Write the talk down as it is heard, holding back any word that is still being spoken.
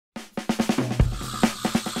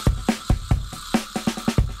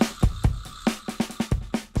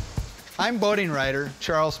I'm boating writer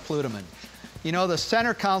Charles Plueddeman. You know, the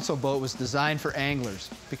center console boat was designed for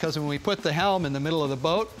anglers because when we put the helm in the middle of the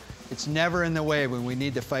boat, it's never in the way when we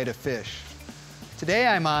need to fight a fish. Today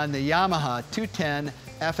I'm on the Yamaha 210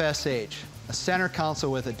 FSH, a center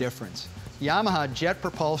console with a difference. Yamaha jet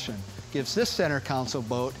propulsion gives this center console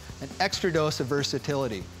boat an extra dose of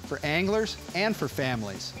versatility for anglers and for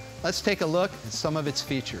families. Let's take a look at some of its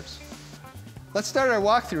features. Let's start our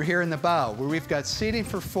walkthrough here in the bow, where we've got seating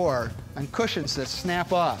for 4 on cushions that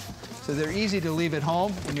snap off, so they're easy to leave at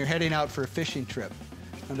home when you're heading out for a fishing trip.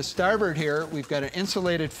 On the starboard here, we've got an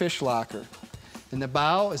insulated fish locker. In the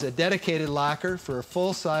bow is a dedicated locker for a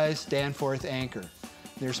full-size Danforth anchor.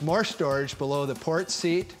 There's more storage below the port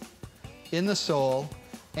seat, in the sole,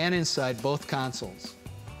 and inside both consoles.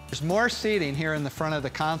 There's more seating here in the front of the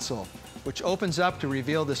console, which opens up to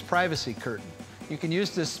reveal this privacy curtain. You can use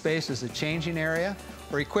this space as a changing area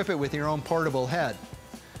or equip it with your own portable head.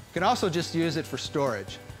 You can also just use it for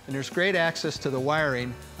storage, and there's great access to the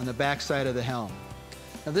wiring on the back side of the helm.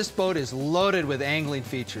 Now, this boat is loaded with angling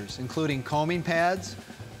features, including combing pads,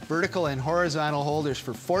 vertical and horizontal holders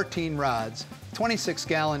for 14 rods,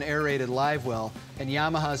 26-gallon aerated live well, and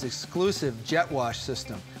Yamaha's exclusive jet wash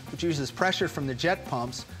system, which uses pressure from the jet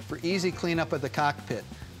pumps for easy cleanup of the cockpit,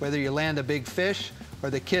 whether you land a big fish or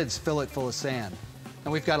the kids fill it full of sand.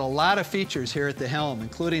 And we've got a lot of features here at the helm,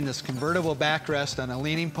 including this convertible backrest on a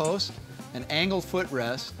leaning post, an angled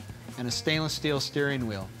footrest, and a stainless steel steering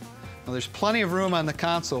wheel. Now, there's plenty of room on the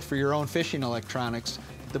console for your own fishing electronics.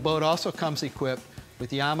 The boat also comes equipped with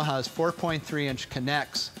Yamaha's 4.3-inch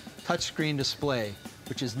Connects touchscreen display,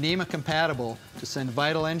 which is NEMA compatible to send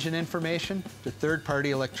vital engine information to third-party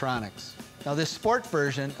electronics. Now, this sport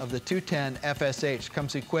version of the 210 FSH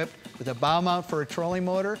comes equipped with a bow mount for a trolling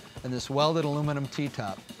motor and this welded aluminum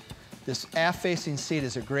T-top. This aft-facing seat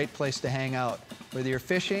is a great place to hang out, whether you're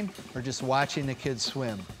fishing or just watching the kids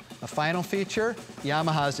swim. A final feature,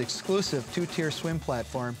 Yamaha's exclusive 2-tier swim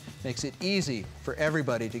platform makes it easy for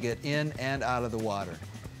everybody to get in and out of the water.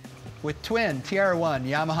 With twin TR-1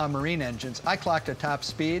 Yamaha marine engines, I clocked a top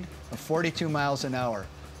speed of 42 miles an hour.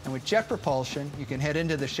 And with jet propulsion, you can head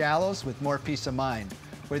into the shallows with more peace of mind,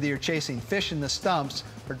 whether you're chasing fish in the stumps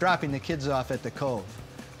or dropping the kids off at the cove.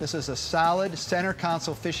 This is a solid center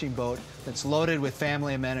console fishing boat that's loaded with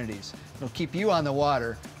family amenities. It'll keep you on the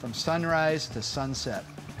water from sunrise to sunset.